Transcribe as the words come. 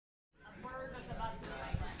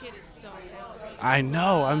kid is so talented. I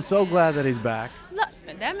know. I'm so glad that he's back. Look,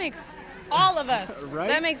 that makes all of us. Right?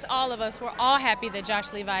 That makes all of us. We're all happy that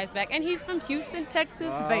Josh Levi is back, and he's from Houston,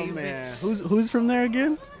 Texas, Oh baby. man, who's from there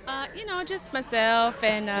again? You know, just myself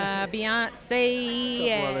and Beyonce.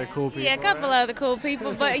 Couple other cool people, Yeah, a couple right? other cool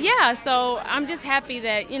people. But yeah, so I'm just happy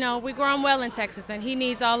that, you know, we're growing well in Texas, and he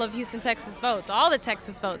needs all of Houston, Texas votes. All the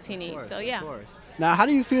Texas votes he needs. So yeah. Of course. Now, how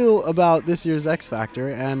do you feel about this year's X Factor,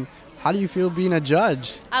 and how do you feel being a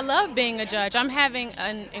judge? I love being a judge. I'm having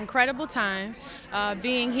an incredible time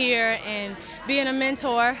being here and being a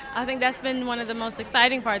mentor. I think that's been one of the most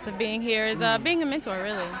exciting parts of being here is being a mentor,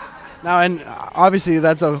 really. Now, and obviously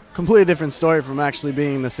that's a completely different story from actually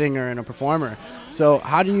being the singer and a performer. So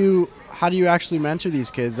how do you actually mentor these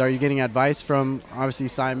kids? Are you getting advice from obviously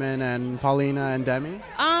Simon and Paulina and Demi?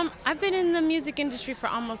 I've been in the music industry for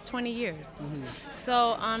almost 20 years.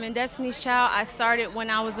 So in Destiny's Child, I started when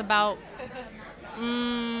I was about,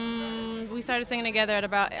 we started singing together at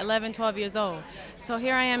about 11, 12 years old. So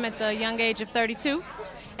here I am at the young age of 32,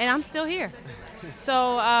 and I'm still here.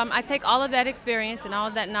 So I take all of that experience and all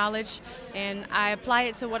of that knowledge, and I apply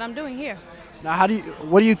it to what I'm doing here. Now,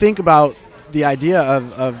 what do you think about the idea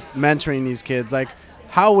of mentoring these kids? Like,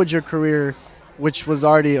 how would your career, which was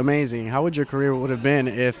already amazing, how would your career would have been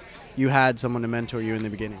if you had someone to mentor you in the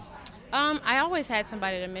beginning? I always had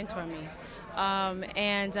somebody to mentor me,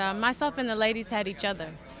 and myself and the ladies had each other.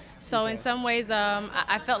 So in some ways,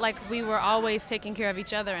 I felt like we were always taking care of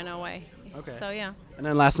each other in a way. Okay. So yeah. And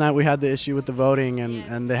then last night we had the issue with the voting,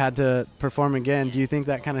 and they had to perform again. Do you think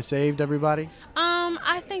that kind of saved everybody?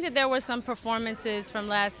 I think that there were some performances from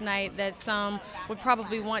last night that some would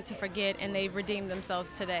probably want to forget, and they redeemed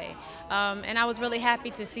themselves today. And I was really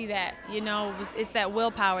happy to see that. You know, it's that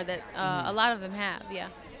willpower that a lot of them have. Yeah.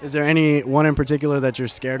 Is there any one in particular that you're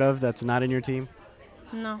scared of that's not in your team?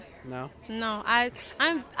 No. No? No. I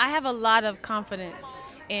have a lot of confidence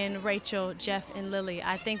in Rachel, Jeff, and Lily.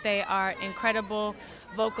 I think they are incredible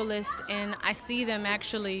vocalists, and I see them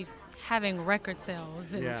actually having record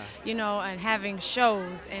sales and you know, and having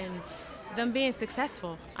shows and them being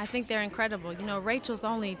successful. I think they're incredible. You know, Rachel's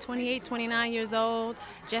only 28, 29 years old.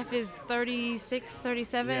 Jeff is 36,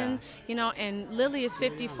 37, you know, and Lily is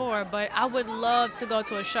 54. But I would love to go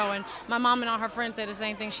to a show, and my mom and all her friends say the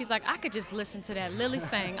same thing. She's like, I could just listen to that Lily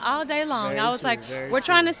sing all day long. I was like, we're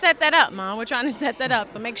trying to set that up, Mom. We're trying to set that up,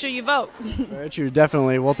 so make sure you vote. Very true,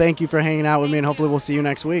 definitely. Well, thank you for hanging out with me, and hopefully we'll see you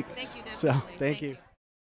next week. Thank you, definitely. So, thank you.